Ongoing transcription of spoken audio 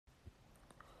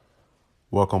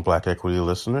Welcome, Black Equity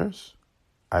listeners.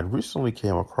 I recently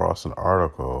came across an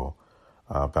article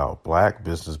about Black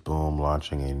Business Boom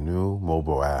launching a new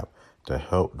mobile app to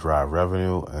help drive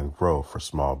revenue and growth for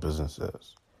small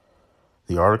businesses.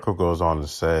 The article goes on to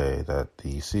say that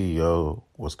the CEO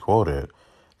was quoted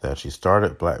that she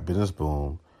started Black Business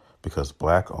Boom because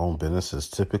Black-owned businesses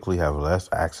typically have less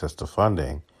access to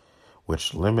funding,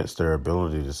 which limits their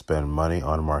ability to spend money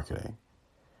on marketing.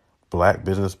 Black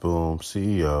Business Boom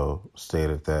CEO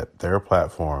stated that their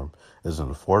platform is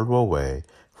an affordable way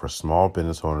for small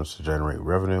business owners to generate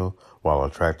revenue while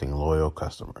attracting loyal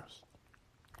customers.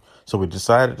 So we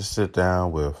decided to sit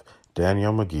down with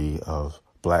Danielle McGee of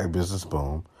Black Business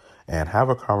Boom and have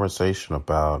a conversation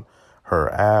about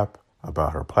her app,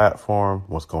 about her platform,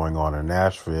 what's going on in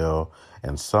Nashville,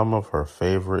 and some of her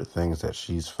favorite things that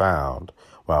she's found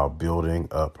while building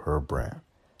up her brand.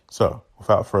 So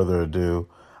without further ado,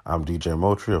 I'm DJ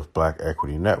Motri of Black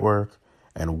Equity Network,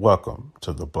 and welcome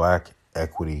to the Black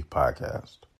Equity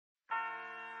Podcast.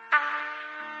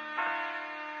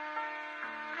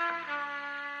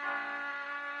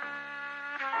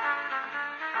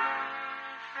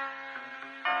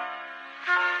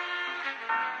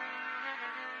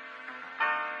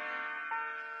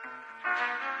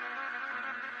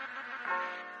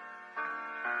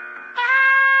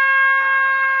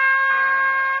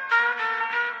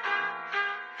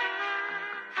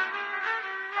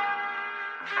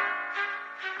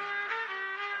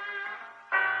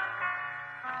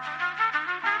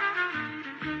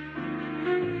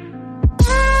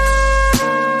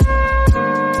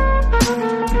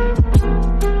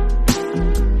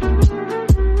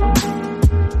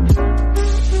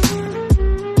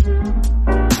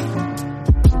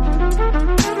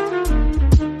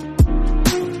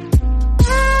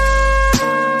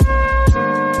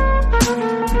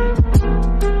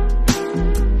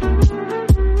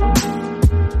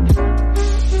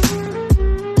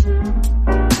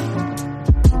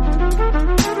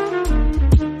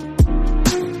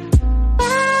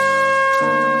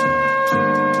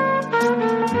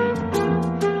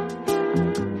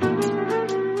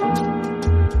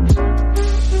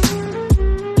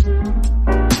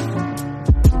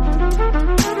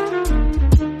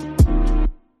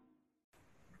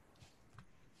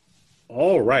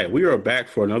 All right, we are back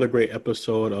for another great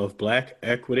episode of Black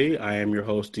Equity. I am your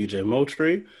host, DJ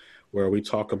Motri, where we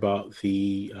talk about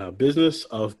the business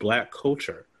of Black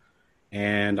culture.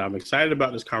 And I'm excited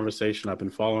about this conversation. I've been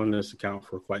following this account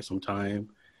for quite some time.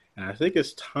 And I think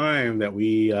it's time that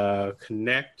we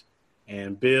connect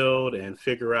and build and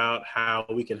figure out how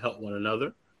we can help one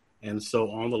another. And so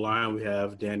on the line, we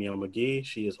have Danielle McGee.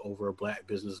 She is over Black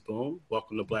Business Boom.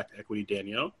 Welcome to Black Equity,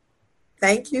 Danielle.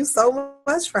 Thank you so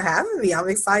much for having me. I'm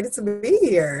excited to be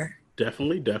here.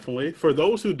 Definitely. For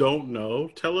those who don't know,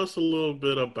 tell us a little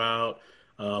bit about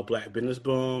Black Business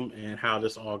Boom and how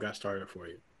this all got started for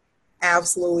you.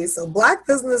 Absolutely. So Black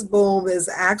Business Boom is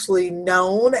actually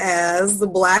known as the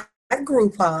Black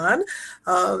Groupon,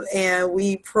 and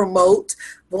we promote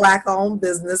Black-owned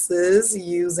businesses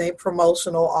using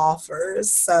promotional offers.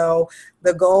 So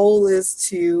the goal is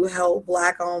to help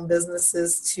Black-owned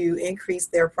businesses to increase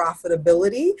their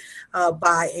profitability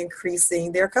by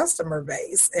increasing their customer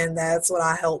base, and that's what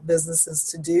I help businesses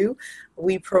to do.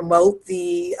 We promote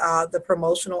the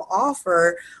promotional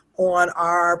offer on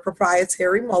our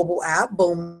proprietary mobile app,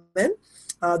 Boomin,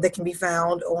 that can be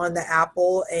found on the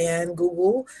Apple and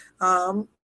Google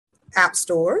app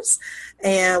stores.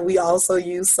 And we also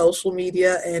use social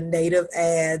media and native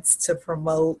ads to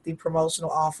promote the promotional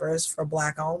offers for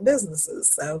Black-owned businesses.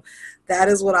 So that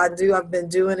is what I do. I've been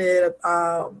doing it.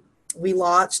 We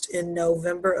launched in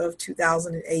November of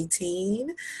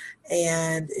 2018.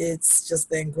 And it's just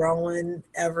been growing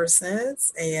ever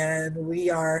since. And we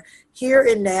are here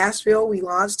in Nashville. We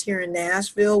launched here in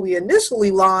Nashville. We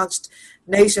initially launched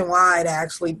nationwide,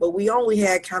 actually, but we only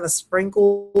had kind of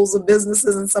sprinkles of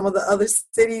businesses in some of the other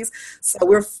cities. So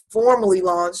we're formally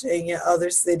launching in other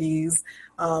cities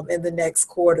in the next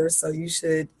quarter. So you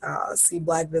should see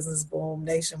Black Business Boom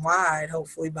nationwide,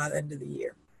 hopefully by the end of the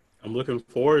year. I'm looking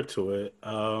forward to it.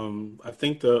 I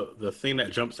think the thing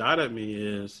that jumps out at me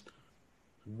is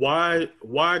why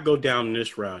go down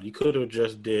this route? You could have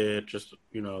just did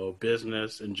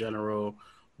business in general.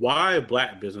 Why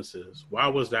Black businesses? Why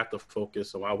was that the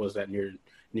focus? And why was that near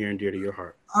and dear to your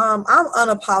heart? I'm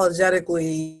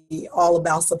unapologetically all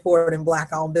about supporting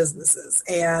Black-owned businesses.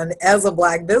 And as a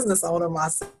Black business owner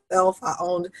myself, I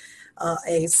owned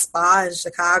a spa in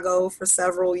Chicago for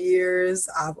several years.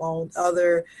 I've owned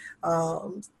other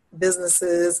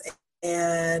businesses,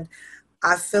 and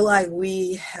I feel like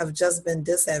we have just been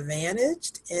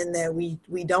disadvantaged in that we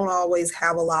don't always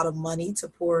have a lot of money to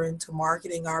pour into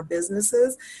marketing our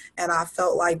businesses. And I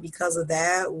felt like because of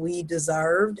that, we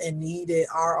deserved and needed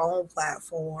our own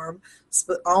platform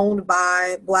owned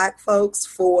by Black folks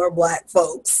for Black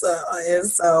folks. And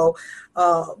so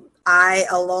I,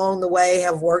 along the way,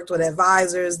 have worked with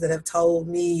advisors that have told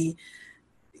me,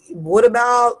 what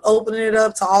about opening it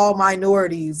up to all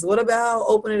minorities? What about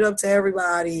opening it up to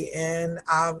everybody? And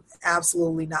I'm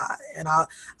absolutely not. And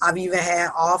I've even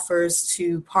had offers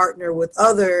to partner with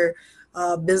other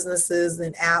businesses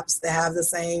and apps that have the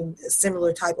same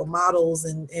similar type of models,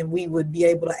 and we would be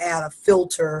able to add a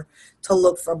filter to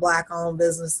look for Black-owned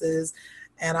businesses.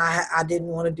 And I didn't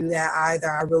want to do that either.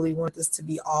 I really want this to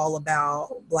be all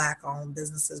about Black-owned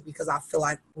businesses because I feel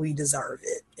like we deserve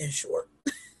it, in short.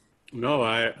 No,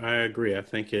 I agree. I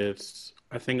think it's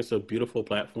a beautiful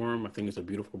platform. I think it's a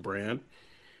beautiful brand.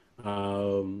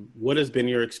 What has been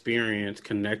your experience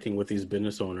connecting with these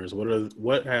business owners? What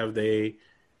were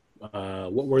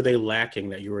they lacking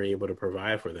that you were able to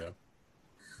provide for them?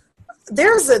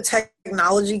 There's a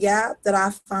technology gap that I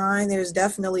find. There's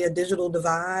definitely a digital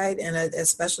divide, and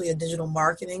especially a digital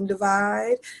marketing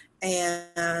divide.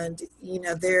 And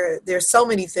there's so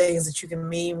many things that you can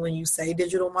mean when you say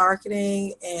digital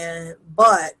marketing,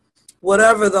 but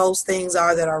whatever those things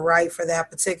are that are right for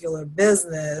that particular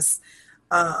business,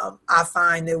 I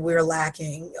find that we're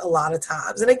lacking a lot of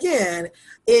times. And again,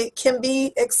 it can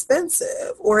be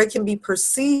expensive, or it can be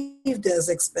perceived as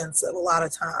expensive a lot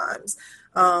of times,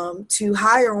 to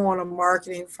hire on a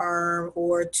marketing firm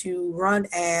or to run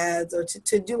ads or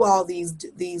to do all these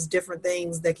different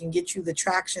things that can get you the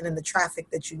traction and the traffic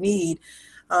that you need.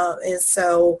 And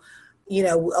so,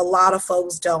 a lot of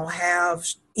folks don't have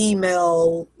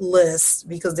email lists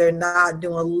because they're not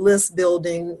doing list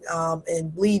building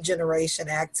and lead generation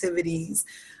activities.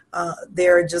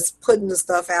 They're just putting the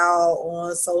stuff out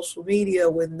on social media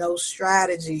with no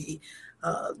strategy.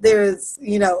 There's,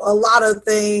 a lot of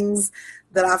things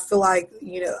that I feel like,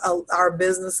 our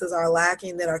businesses are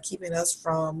lacking that are keeping us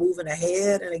from moving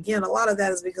ahead. And again, a lot of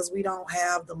that is because we don't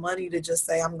have the money to just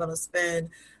say, I'm going to spend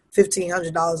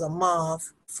 $1,500 a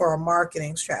month for a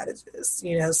marketing strategist,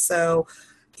 so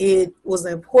it was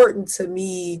important to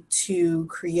me to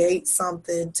create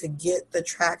something to get the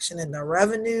traction and the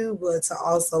revenue, but to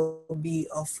also be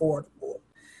affordable.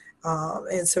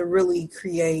 And to really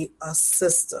create a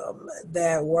system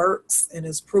that works and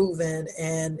is proven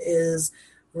and is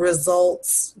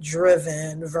results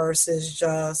driven versus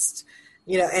just,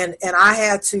 and I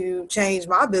had to change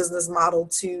my business model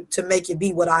to make it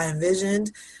be what I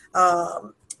envisioned,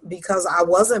 because I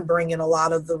wasn't bringing a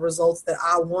lot of the results that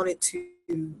I wanted to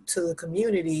the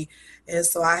community. And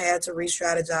so I had to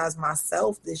re-strategize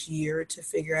myself this year to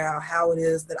figure out how it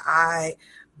is that I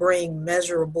run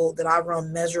measurable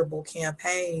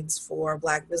campaigns for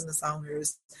Black business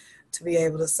owners to be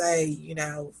able to say,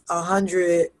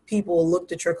 100 people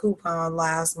looked at your coupon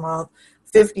last month,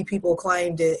 50 people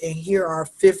claimed it, and here are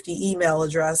 50 email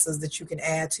addresses that you can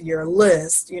add to your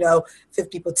list,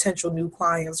 50 potential new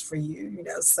clients for you,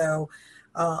 so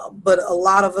but a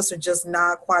lot of us are just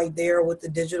not quite there with the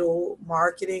digital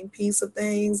marketing piece of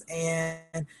things,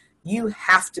 and you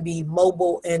have to be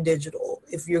mobile and digital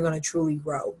if you're going to truly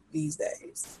grow these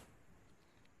days.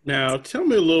 Now, tell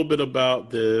me a little bit about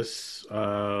this,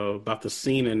 about the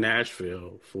scene in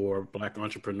Nashville for Black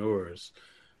entrepreneurs.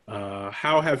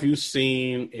 How have you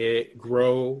seen it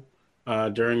grow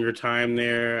during your time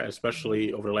there,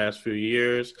 especially over the last few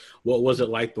years? What was it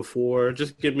like before?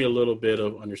 Just give me a little bit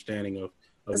of understanding of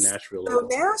Nashville. So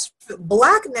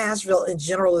Black Nashville in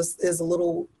general is a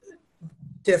little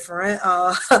different.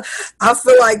 I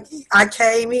feel like I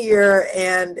came here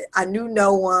and I knew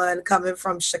no one. Coming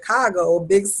from Chicago,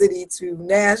 big city, to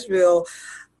Nashville,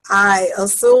 I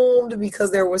assumed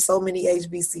because there were so many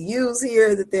HBCUs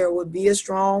here that there would be a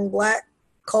strong Black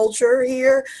culture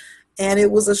here. And it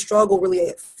was a struggle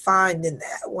really finding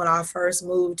that when I first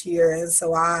moved here. And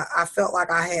so I felt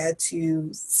like I had to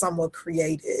somewhat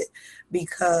create it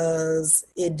because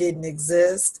it didn't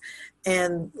exist.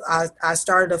 And I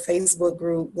started a Facebook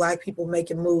group, Black People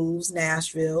Making Moves,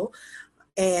 Nashville,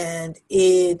 and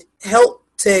it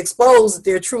helped to expose that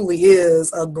there truly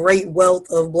is a great wealth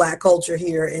of Black culture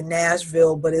here in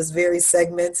Nashville, but it's very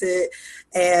segmented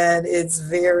and it's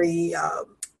very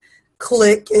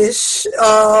cliquish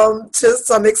to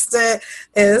some extent.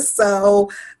 And so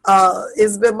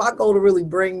it's been my goal to really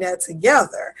bring that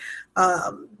together.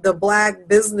 The Black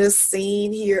business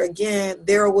scene here, again,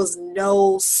 there was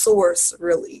no source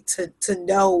really to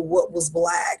know what was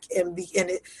Black,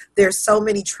 there's so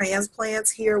many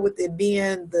transplants here with it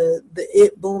being the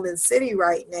it booming city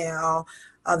right now.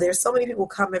 There's so many people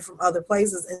coming from other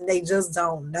places and they just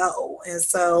don't know, and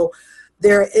so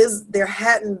there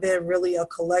hadn't been really a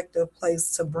collective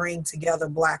place to bring together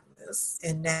Blackness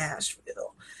in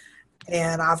Nashville.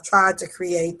 And I've tried to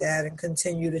create that and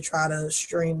continue to try to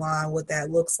streamline what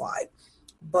that looks like.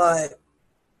 But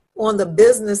on the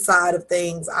business side of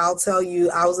things, I'll tell you,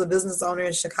 I was a business owner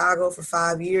in Chicago for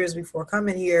 5 years before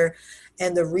coming here.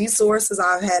 And the resources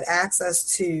I've had access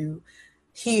to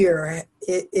here,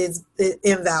 it is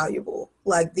invaluable.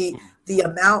 Like the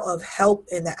amount of help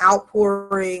and the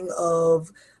outpouring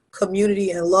of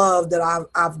community and love that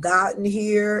I've gotten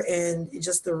here, and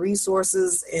just the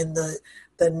resources and the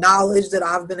knowledge that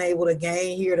I've been able to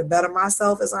gain here to better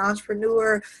myself as an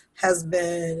entrepreneur has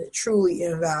been truly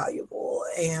invaluable,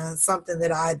 and something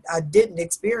that I didn't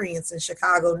experience in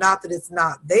Chicago. Not that it's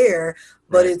not there,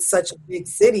 but it's such a big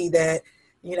city that,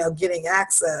 getting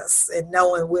access and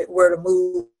knowing where to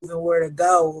move and where to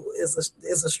go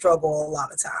is a struggle a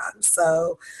lot of times.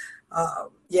 So,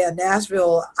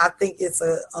 Nashville, I think it's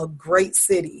a great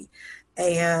city.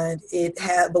 And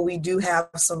but we do have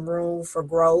some room for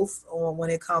growth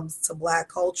when it comes to Black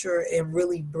culture and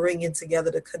really bringing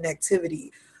together the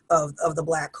connectivity of the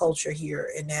Black culture here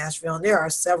in Nashville. And there are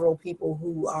several people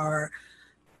who are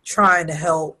trying to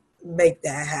help make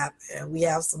that happen. We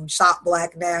have some Shop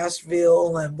Black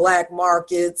Nashville and Black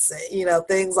markets,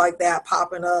 things like that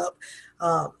popping up.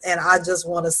 And I just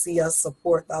want to see us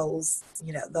support those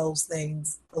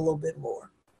things a little bit more.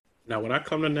 Now, when I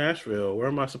come to Nashville, where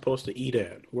am I supposed to eat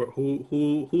at?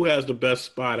 Who has the best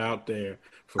spot out there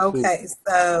for food? Okay,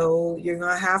 so you're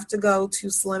gonna have to go to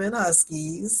Slim and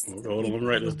Husky's. Hold on, let me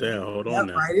write this down. Hold on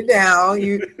now. Write it down.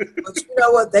 But you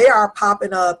know what? They are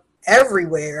popping up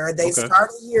everywhere. They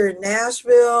started here in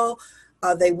Nashville.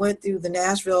 They went through the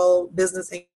Nashville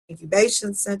Business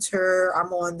Incubation Center.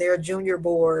 I'm on their junior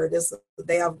board.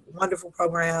 They have wonderful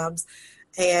programs.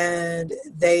 And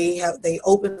they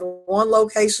opened one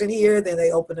location here, then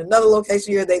they opened another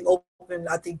location here. They opened,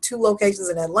 I think, 2 locations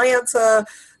in Atlanta.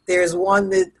 There's one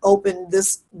that opened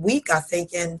this week, I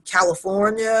think, in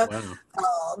California.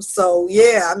 Wow.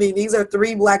 These are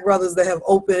 3 Black brothers that have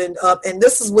opened up, and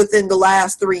this is within the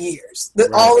last 3 years.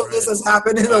 All of this has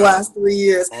happened in the last 3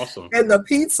 years. Awesome. And the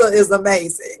pizza is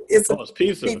amazing. It's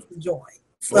pizza joint.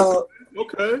 So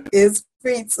it's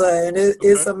pizza, and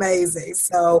it's amazing.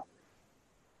 So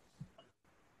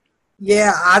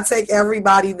yeah, I take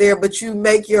everybody there, but you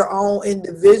make your own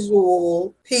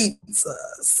individual pizza.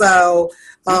 So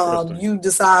you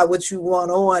decide what you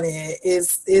want on it.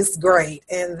 It's great.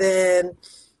 And then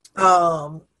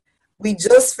we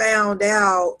just found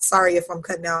out, sorry if I'm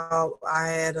cutting out, I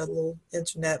had a little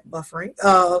internet buffering.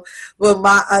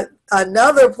 But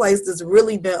another place that's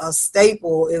really been a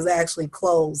staple is actually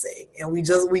closing. And we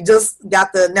just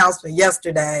got the announcement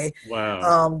yesterday.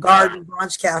 Wow. Garden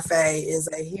Brunch Cafe is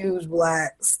a huge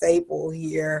Black staple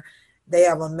here. They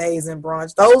have amazing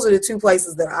brunch. Those are the 2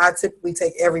 places that I typically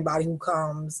take everybody who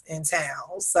comes in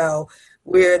town. So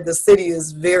the city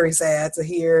is very sad to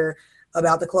hear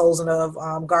about the closing of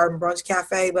Garden Brunch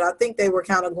Cafe, but I think they were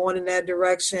kind of going in that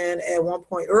direction at one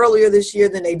point earlier this year.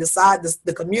 Then they decided,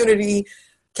 the community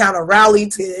kind of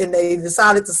rallied and they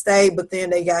decided to stay, but then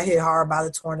they got hit hard by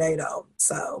the tornado.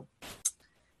 So,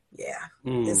 yeah. I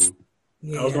was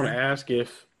going to ask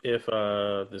if this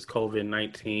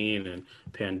COVID-19 and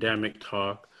pandemic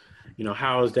talk,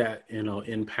 how is that,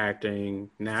 impacting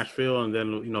Nashville, and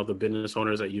then, the business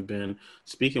owners that you've been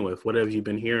speaking with? What have you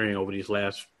been hearing over these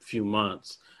last few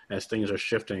months as things are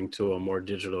shifting to a more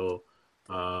digital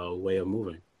way of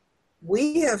moving?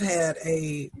 We have had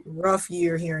a rough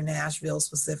year here in Nashville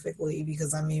specifically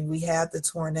because, we had the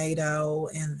tornado,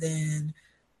 and then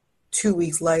 2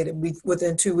 weeks later,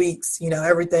 within 2 weeks,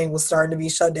 everything was starting to be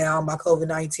shut down by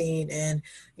COVID-19. And,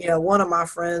 one of my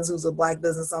friends who's a Black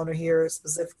business owner here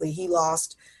specifically, he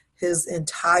lost his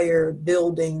entire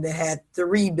building that had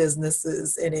 3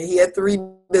 businesses in it. He had 3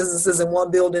 businesses in one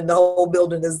building. The whole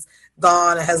building is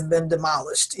gone and has been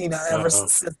demolished, ever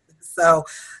since. So,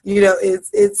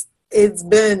 it's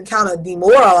been kind of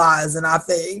demoralizing, I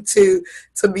think, to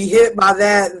be hit by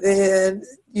that. Then,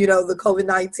 the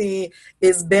COVID-19,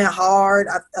 it's been hard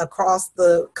across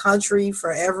the country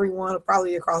for everyone,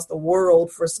 probably across the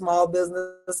world for small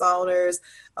business owners.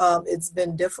 It's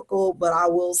been difficult, but I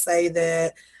will say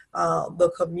that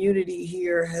The community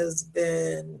here has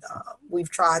been, we've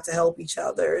tried to help each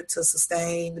other to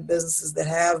sustain the businesses that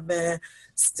have been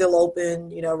still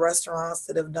open, restaurants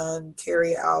that have done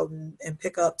carry out and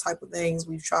pick up type of things.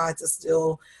 We've tried to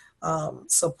still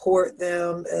support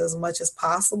them as much as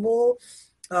possible.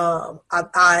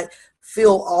 I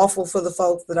feel awful for the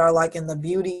folks that are like in the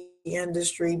beauty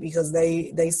industry because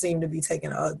they seem to be taking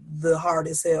the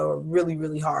hardest hit, or really,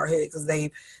 really hard hit, because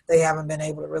they haven't been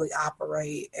able to really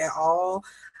operate at all.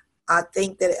 I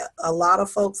think that a lot of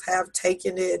folks have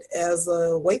taken it as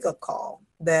a wake-up call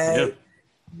Yeah.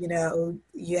 that,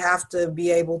 you have to be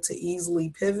able to easily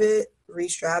pivot,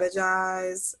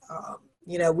 re-strategize.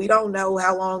 We don't know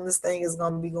how long this thing is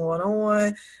going to be going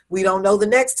on. We don't know the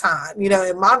next time,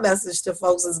 and my message to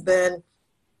folks has been,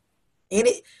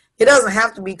 it doesn't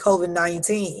have to be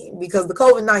COVID-19, because the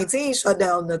COVID-19 shut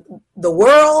down the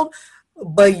world,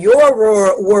 but your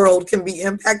world can be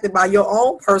impacted by your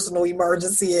own personal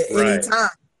emergency at any time.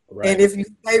 Right. And if you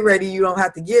stay ready, you don't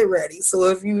have to get ready. So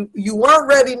if you weren't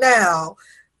ready now,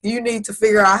 you need to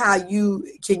figure out how you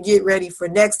can get ready for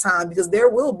next time, because there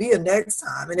will be a next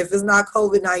time. And if it's not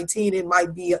COVID-19, it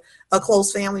might be a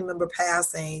close family member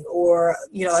passing, or,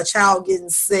 a child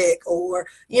getting sick, or,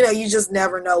 you just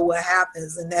never know what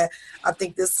happens. And that, I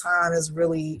think this time has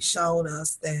really shown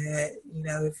us that,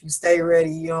 if you stay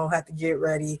ready, you don't have to get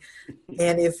ready.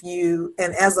 And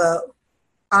and as a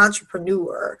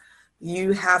entrepreneur,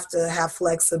 you have to have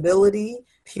flexibility,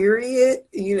 period,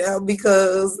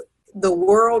 because the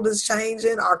world is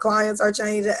changing, our clients are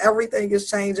changing, everything is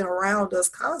changing around us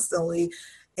constantly.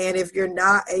 And if you're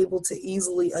not able to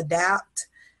easily adapt,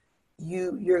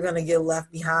 you're going to get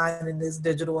left behind in this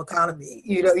digital economy.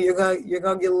 You're going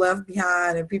to get left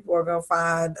behind, and people are going to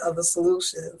find other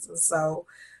solutions. And so,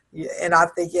 and I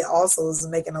think it also is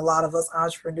making a lot of us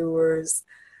entrepreneurs,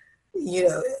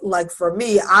 like for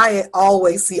me, I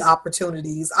always see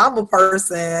opportunities. I'm a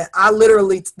person, I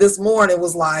literally this morning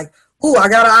was like, ooh, I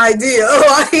got an idea,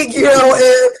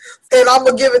 and I'm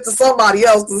going to give it to somebody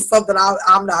else. This is something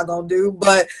I'm not going to do.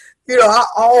 But, I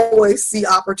always see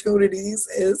opportunities.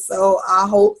 And so I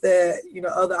hope that,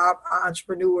 other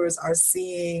entrepreneurs are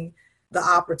seeing the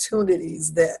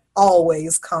opportunities that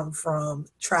always come from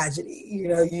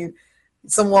tragedy.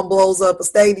 Someone blows up a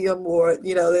stadium, or,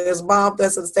 there's a bomb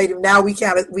that's in the stadium. Now we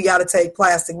got to take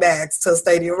plastic bags to a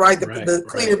stadium, right? The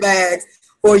clear bags,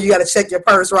 or you got to check your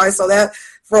purse, right? So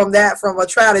from a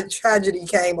tragedy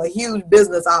came a huge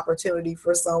business opportunity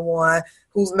for someone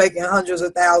who's making hundreds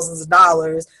of thousands of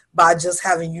dollars by just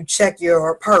having you check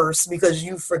your purse because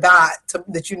you forgot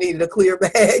that you needed a clear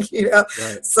bag,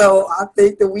 Right. So I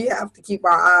think that we have to keep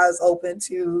our eyes open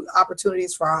to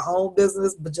opportunities for our own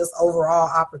business, but just overall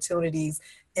opportunities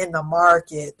in the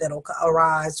market that'll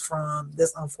arise from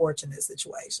this unfortunate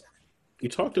situation. You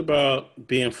talked about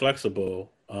being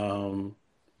flexible.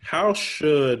 How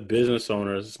should business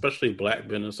owners, especially Black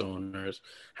business owners,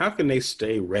 how can they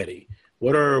stay ready?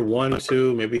 What are 1,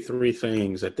 2, maybe 3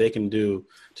 things that they can do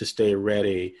to stay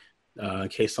ready in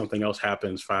case something else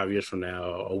happens 5 years from now,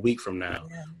 a week from now?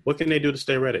 Yeah. What can they do to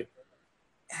stay ready?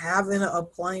 Having a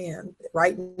plan,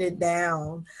 writing it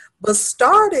down, but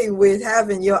starting with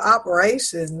having your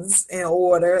operations in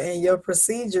order and your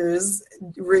procedures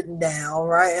written down,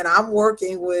 right? And I'm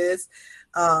working with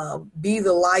Be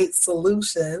the Light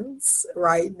Solutions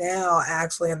right now,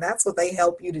 actually, and that's what they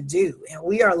help you to do. And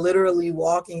we are literally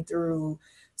walking through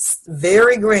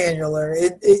very granular.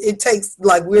 It takes,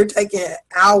 like, we're taking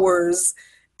hours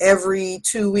every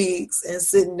 2 weeks and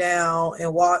sitting down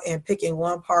and picking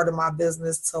one part of my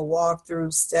business to walk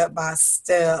through step by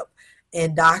step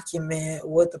and document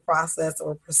what the process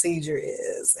or procedure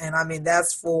is. And I mean,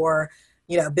 that's for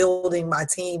building my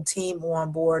team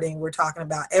onboarding. We're talking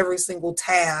about every single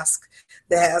task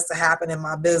that has to happen in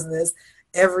my business,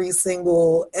 everything.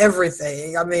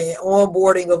 I mean,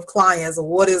 onboarding of clients,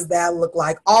 what does that look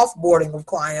like? Offboarding of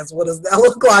clients, what does that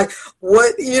look like?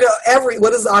 What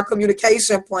is our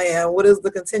communication plan? What is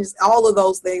the contingency? All of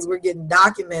those things we're getting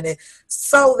documented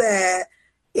so that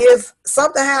if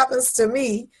something happens to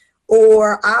me,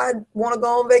 or I want to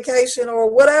go on vacation, or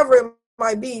whatever it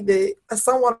might be, that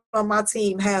someone on my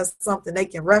team has something they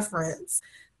can reference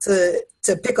to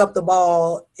pick up the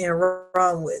ball and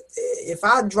run with it. If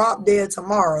I drop dead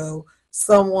tomorrow,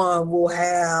 someone will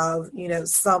have,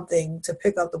 something to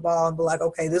pick up the ball and be like,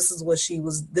 okay, this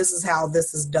is how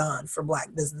this is done for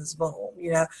Black Business Boom,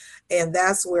 and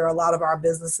that's where a lot of our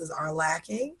businesses are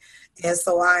lacking. And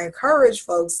so I encourage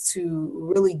folks to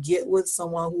really get with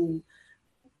someone who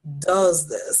does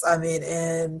this. I mean,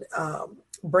 and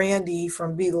Brandy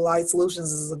from Be the Light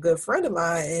Solutions is a good friend of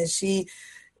mine, and she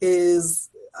is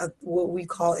what we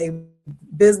call a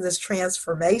business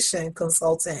transformation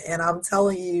consultant. And I'm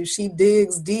telling you, she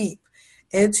digs deep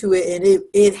into it, and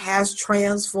it has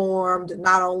transformed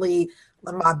not only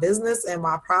my business and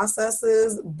my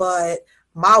processes, but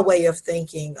my way of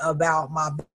thinking about my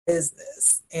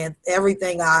business. And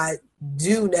everything I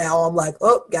do now, I'm like,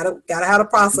 oh, gotta have a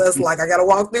process. Like, I gotta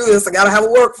walk through this. I gotta have a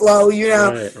workflow.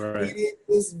 Right.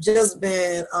 It's just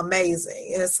been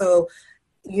amazing. And so,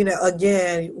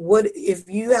 again, what if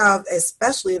you have,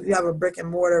 especially if you have a brick and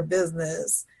mortar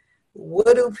business,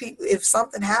 what do people, if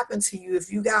something happened to you,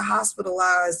 if you got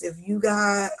hospitalized, if you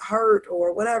got hurt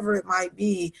or whatever it might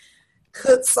be,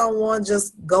 could someone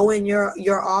just go in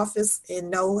your office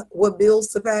and know what bills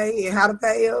to pay and how to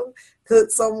pay them? Could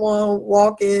someone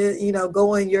walk in,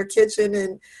 go in your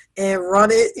kitchen and run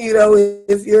it,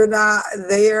 if you're not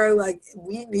there? Like,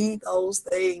 we need those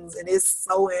things, and it's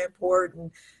so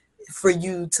important for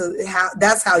you to have.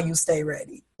 That's how you stay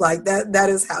ready. Like, that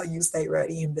is how you stay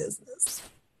ready in business.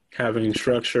 Having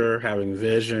structure, having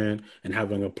vision, and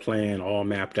having a plan all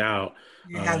mapped out.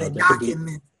 Have it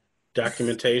documented.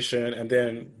 Documentation, and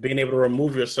then being able to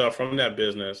remove yourself from that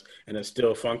business and it's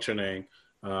still functioning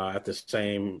at the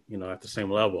same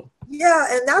level. Yeah,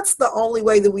 and that's the only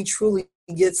way that we truly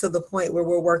get to the point where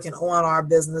we're working on our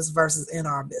business versus in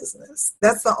our business.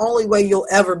 That's the only way you'll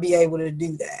ever be able to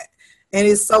do that. And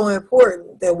it's so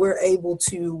important that we're able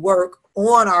to work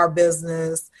on our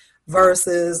business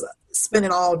versus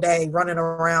spending all day running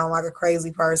around like a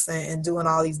crazy person and doing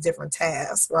all these different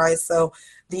tasks, right? So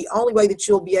the only way that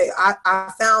you'll be able, I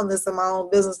found this in my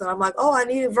own business, and I'm like, oh, I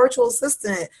need a virtual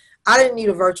assistant. I didn't need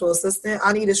a virtual assistant.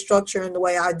 I needed structure in the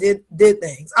way I did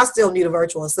things. I still need a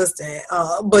virtual assistant,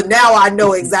 but now I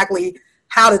know exactly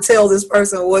how to tell this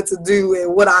person what to do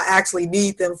and what I actually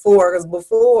need them for. Because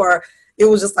before, it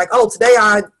was just like, oh, today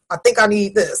I think I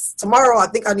need this. Tomorrow I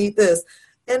think I need this.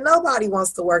 And nobody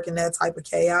wants to work in that type of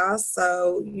chaos.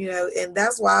 So, and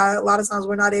that's why a lot of times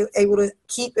we're not able to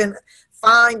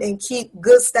find and keep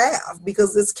good staff,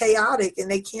 because it's chaotic and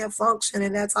they can't function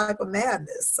in that type of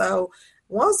madness. So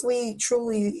once we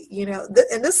truly,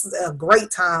 and this is a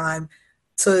great time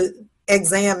to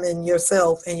examine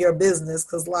yourself and your business,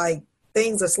 because like,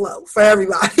 things are slow for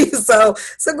everybody. So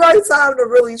it's a great time to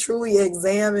really truly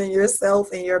examine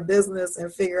yourself and your business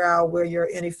and figure out where your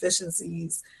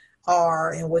inefficiencies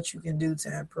are and what you can do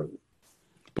to improve.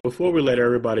 Before we let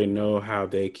everybody know how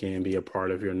they can be a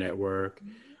part of your network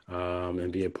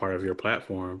and be a part of your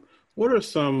platform, what are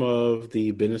some of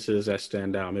the businesses that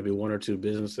stand out? Maybe one or two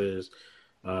businesses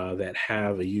that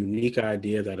have a unique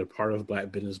idea that are part of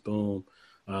Black Business Boom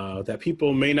that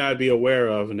people may not be aware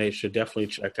of and they should definitely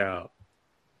check out.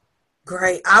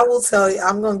 Great. I will tell you,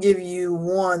 I'm going to give you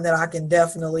one that I can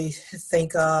definitely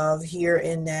think of here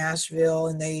in Nashville,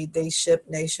 and they ship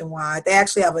nationwide. They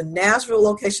actually have a Nashville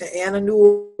location and a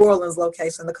New Orleans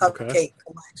location, the Cupcake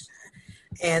Collection.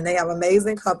 And they have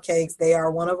amazing cupcakes. They are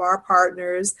one of our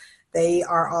partners. They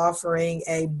are offering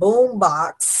a boom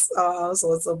box.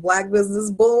 So it's a Black Business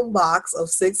boom box of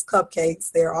 6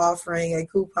 cupcakes. They're offering a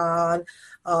coupon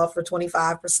for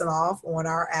 25% off on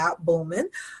our app, Boomin'.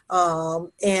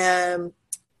 And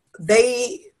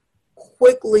they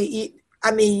quickly eat.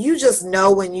 I mean, you just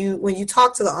know when you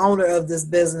talk to the owner of this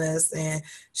business, and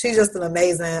she's just an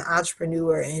amazing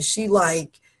entrepreneur, and she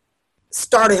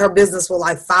started her business with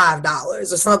like $5 or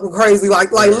something crazy,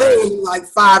 like literally like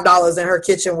 $5 in her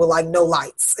kitchen with like no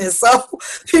lights. And so,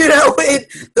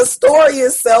 the story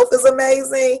itself is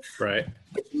amazing. Right.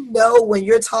 But when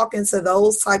you're talking to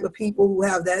those type of people who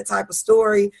have that type of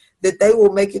story, that they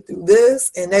will make it through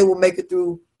this and they will make it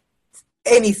through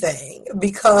anything,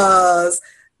 because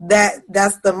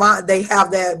that's the mind. They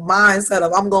have that mindset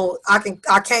of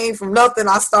I came from nothing.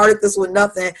 I started this with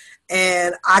nothing,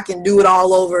 and I can do it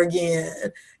all over again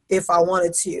if I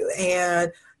wanted to.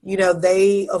 And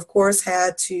they of course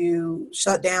had to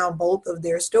shut down both of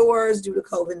their stores due to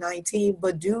COVID-19,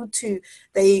 but due to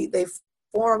they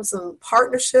formed some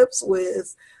partnerships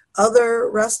with other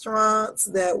restaurants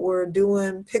that were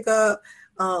doing pickup,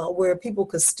 where people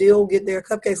could still get their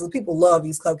cupcakes. Because people love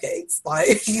these cupcakes.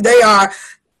 Like, they are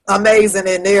amazing,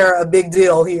 and they're a big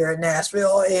deal here in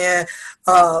Nashville. And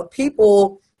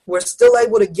people were still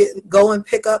able to go and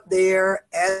pick up there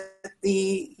at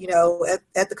the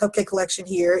at the Cupcake Collection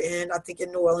here, and I think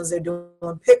in New Orleans they're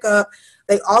doing pickup.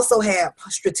 They also had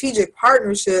strategic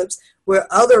partnerships where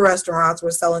other restaurants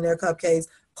were selling their cupcakes,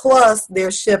 plus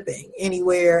they're shipping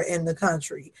anywhere in the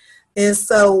country. And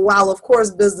so while of course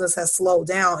business has slowed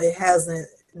down, it hasn't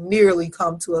nearly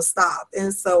come to a stop.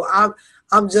 And so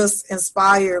I'm just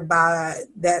inspired by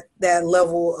that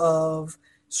level of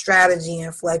strategy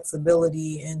and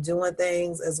flexibility in doing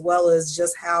things, as well as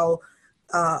just how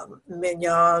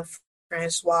Mignon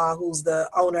Francois, who's the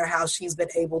owner, how she's been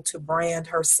able to brand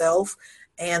herself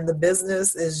and the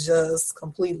business is just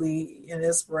completely an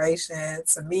inspiration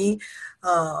to me.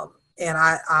 And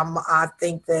I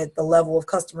think that the level of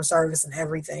customer service and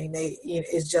everything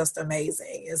is just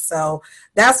amazing. And so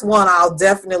that's one I'll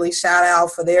definitely shout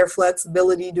out for their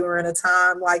flexibility during a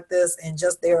time like this, and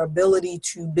just their ability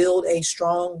to build a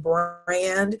strong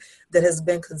brand that has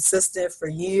been consistent for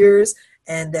years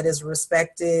and that is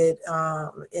respected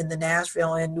in the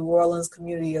Nashville and New Orleans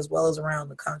community, as well as around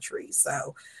the country.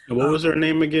 So, and what was her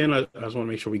name again? I just want to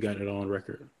make sure we got it on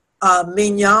record.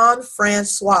 Mignon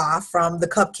Francois from the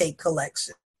Cupcake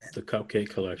Collection. The Cupcake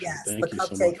Collection. Yes, Thank the you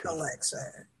Cupcake so much. Collection.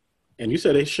 And you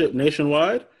said they ship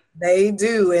nationwide? They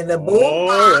do. And the boom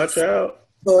box. Watch out.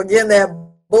 So again, that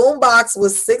boom box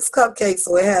was 6 cupcakes.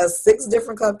 So it has 6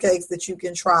 different cupcakes that you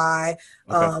can try.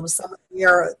 Okay. Some of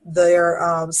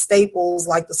their staples,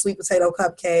 like the sweet potato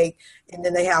cupcake. And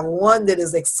then they have one that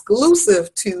is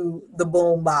exclusive to the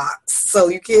boom box. So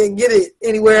you can't get it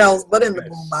anywhere else but in the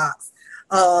boom box.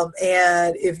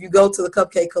 And if you go to the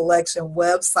Cupcake Collection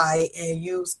website and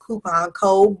use coupon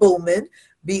code BOOMIN,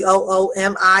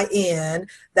 BOOMIN,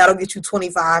 that'll get you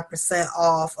 25%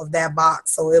 off of that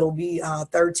box. So it'll be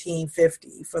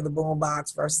 $13.50 for the boom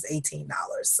box versus $18.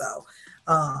 So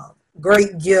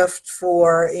great gift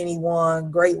for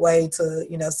anyone. Great way to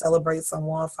celebrate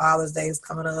someone. Father's Day is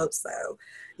coming up. So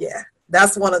yeah,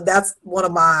 that's one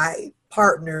of my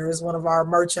partners, one of our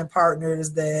merchant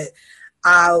partners that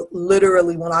I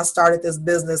literally, when I started this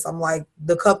business, I'm like,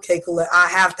 I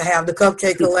have to have the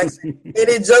Cupcake Collection. And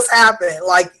it just happened,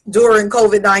 like during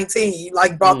COVID-19,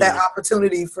 like brought that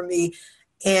opportunity for me.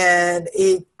 And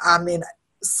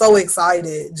so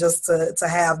excited just to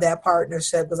have that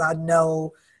partnership, because I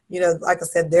know, like I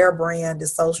said, their brand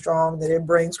is so strong that it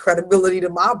brings credibility to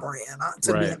my brand.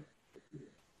 Right.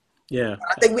 Yeah.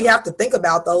 I think we have to think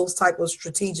about those type of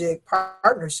strategic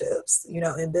partnerships,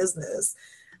 in business.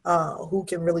 Who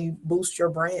can really boost your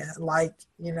brand, like,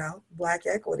 Black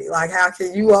Equity. Like, how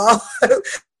can you all,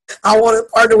 I want to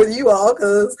partner with you all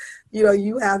because,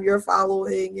 you have your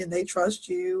following and they trust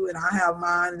you, and I have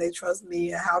mine and they trust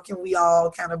me. And how can we all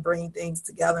kind of bring things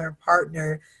together and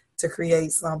partner to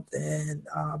create something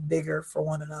bigger for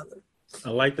one another? I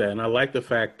like that. And I like the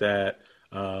fact that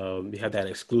you have that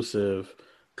exclusive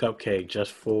cupcake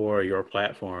just for your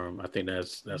platform. I think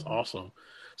that's awesome.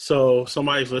 So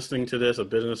somebody's listening to this, a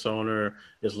business owner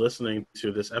is listening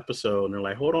to this episode, and they're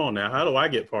like, hold on now, how do I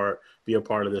be a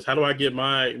part of this? How do I get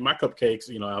my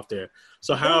cupcakes, out there?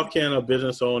 So how can a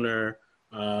business owner,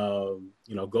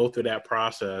 go through that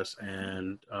process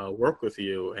and work with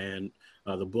you and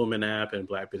the Boomin app and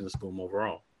Black Business Boom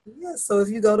overall? Yeah, so if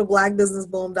you go to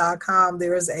blackbusinessboom.com,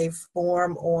 there is a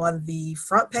form on the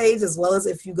front page, as well as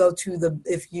if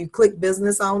you click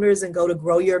business owners and go to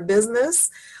grow your business,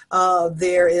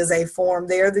 there is a form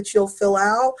there that you'll fill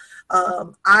out.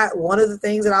 One of the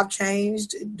things that I've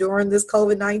changed during this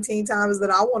COVID-19 time is that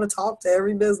I want to talk to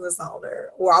every business owner,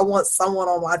 or I want someone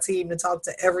on my team to talk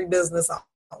to every business owner.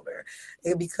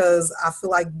 Because I feel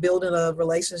like building a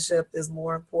relationship is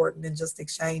more important than just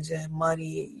exchanging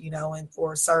money, and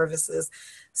for services.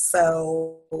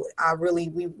 So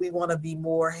we want to be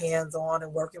more hands-on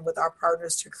and working with our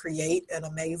partners to create an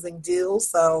amazing deal.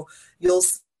 So you'll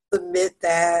submit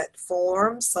that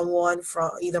form. Someone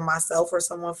from either myself or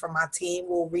someone from my team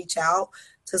will reach out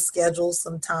to schedule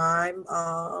some time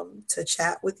to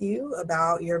chat with you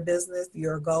about your business,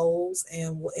 your goals,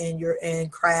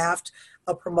 and craft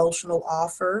a promotional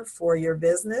offer for your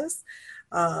business.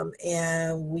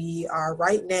 And we are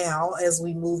right now, as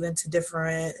we move into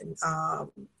different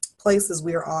places,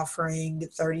 we are offering a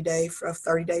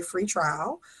 30-day free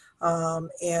trial.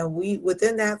 And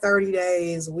within that 30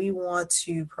 days, we want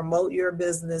to promote your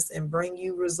business and bring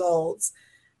you results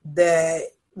that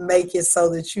make it so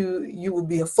that you would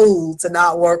be a fool to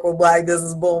not work with Black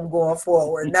Business Boom going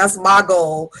forward. And that's my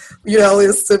goal,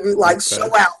 is to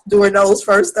show out during those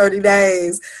first 30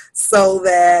 days so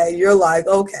that you're like,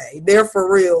 okay, they're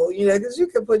for real, because you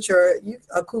can put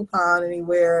a coupon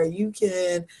anywhere. You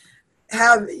can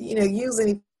have, use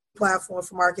any platform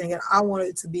for marketing. And I want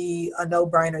it to be a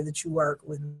no-brainer that you work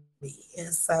with me.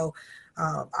 And so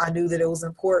I knew that it was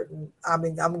important. I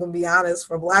mean, I'm going to be honest,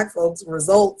 for Black folks,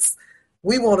 results,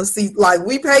 we want to see,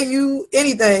 we pay you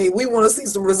anything, we want to see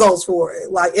some results for it,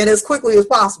 and as quickly as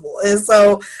possible. And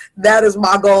so that is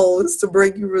my goal, is to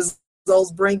bring you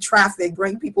results, bring traffic,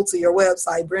 bring people to your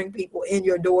website, bring people in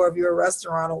your door of your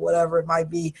restaurant or whatever it might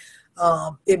be,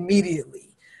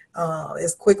 immediately.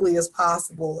 as quickly as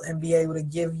possible and be able to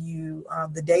give you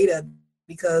the data,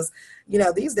 because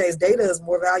these days data is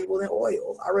more valuable than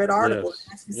oil. I read an article that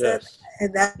Yes. actually said Yes.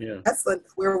 that, and Yeah. that's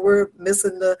where we're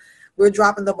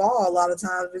dropping the ball a lot of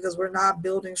times, because we're not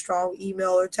building strong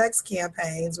email or text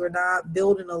campaigns. We're not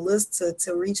building a list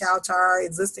to reach out to our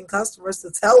existing customers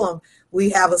to tell them we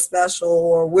have a special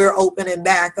or we're opening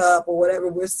back up or whatever.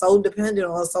 We're so dependent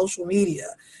on social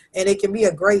media, and it can be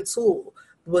a great tool.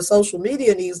 But social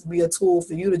media needs to be a tool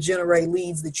for you to generate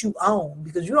leads that you own,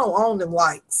 because you don't own them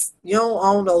likes. You don't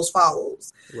own those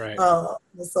follows. Right. So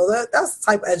that's the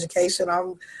type of education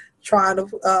I'm trying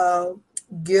to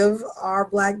give our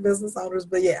Black business owners.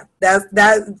 But yeah, that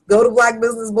go to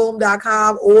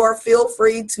blackbusinessboom.com, or feel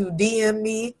free to DM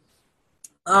me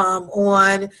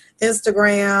on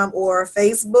Instagram or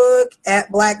Facebook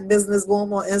at Black Business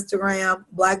Boom on Instagram,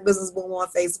 Black Business Boom on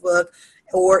Facebook,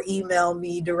 or email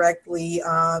me directly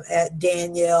at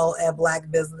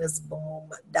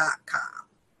Danielle@blackbusinessboom.com.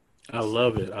 I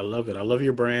love it. I love it. I love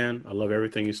your brand. I love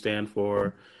everything you stand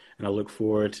for. And I look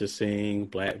forward to seeing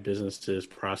Black businesses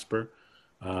prosper.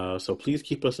 So please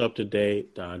keep us up to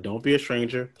date. Don't be a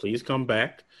stranger. Please come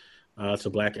back to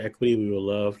Black Equity. We would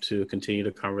love to continue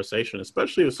the conversation,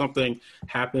 especially if something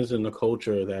happens in the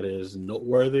culture that is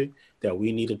noteworthy that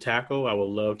we need to tackle. I would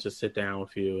love to sit down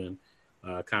with you and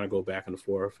kind of go back and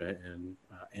forth and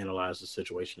analyze the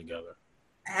situation together.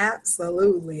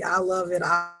 Absolutely. I love it.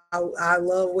 I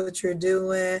love what you're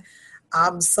doing.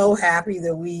 I'm so happy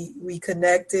that we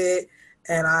connected.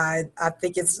 And I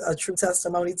think it's a true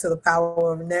testimony to the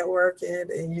power of networking,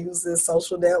 and using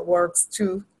social networks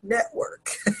to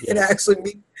network and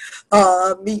actually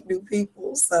meet new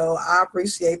people. So I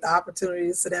appreciate the opportunity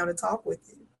to sit down and talk with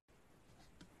you.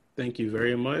 Thank you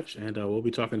very much. And we'll be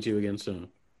talking to you again soon.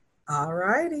 All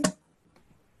righty.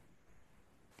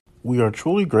 We are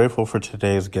truly grateful for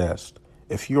today's guest.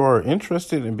 If you are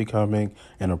interested in becoming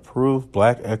an approved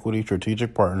Black Equity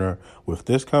strategic partner with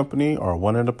this company or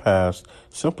one in the past,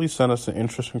 simply send us an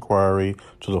interest inquiry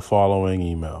to the following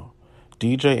email: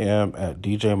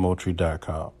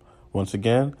 djm@djmotri.com. Once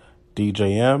again,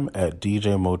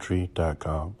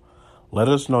 djm@djmotri.com. Let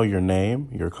us know your name,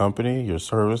 your company, your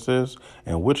services,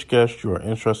 and which guest you are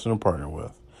interested in partnering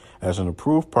with. As an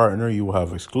approved partner, you will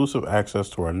have exclusive access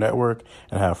to our network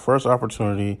and have first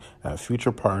opportunity at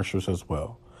future partnerships as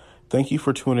well. Thank you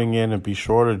for tuning in, and be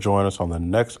sure to join us on the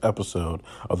next episode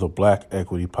of the Black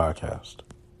Equity Podcast.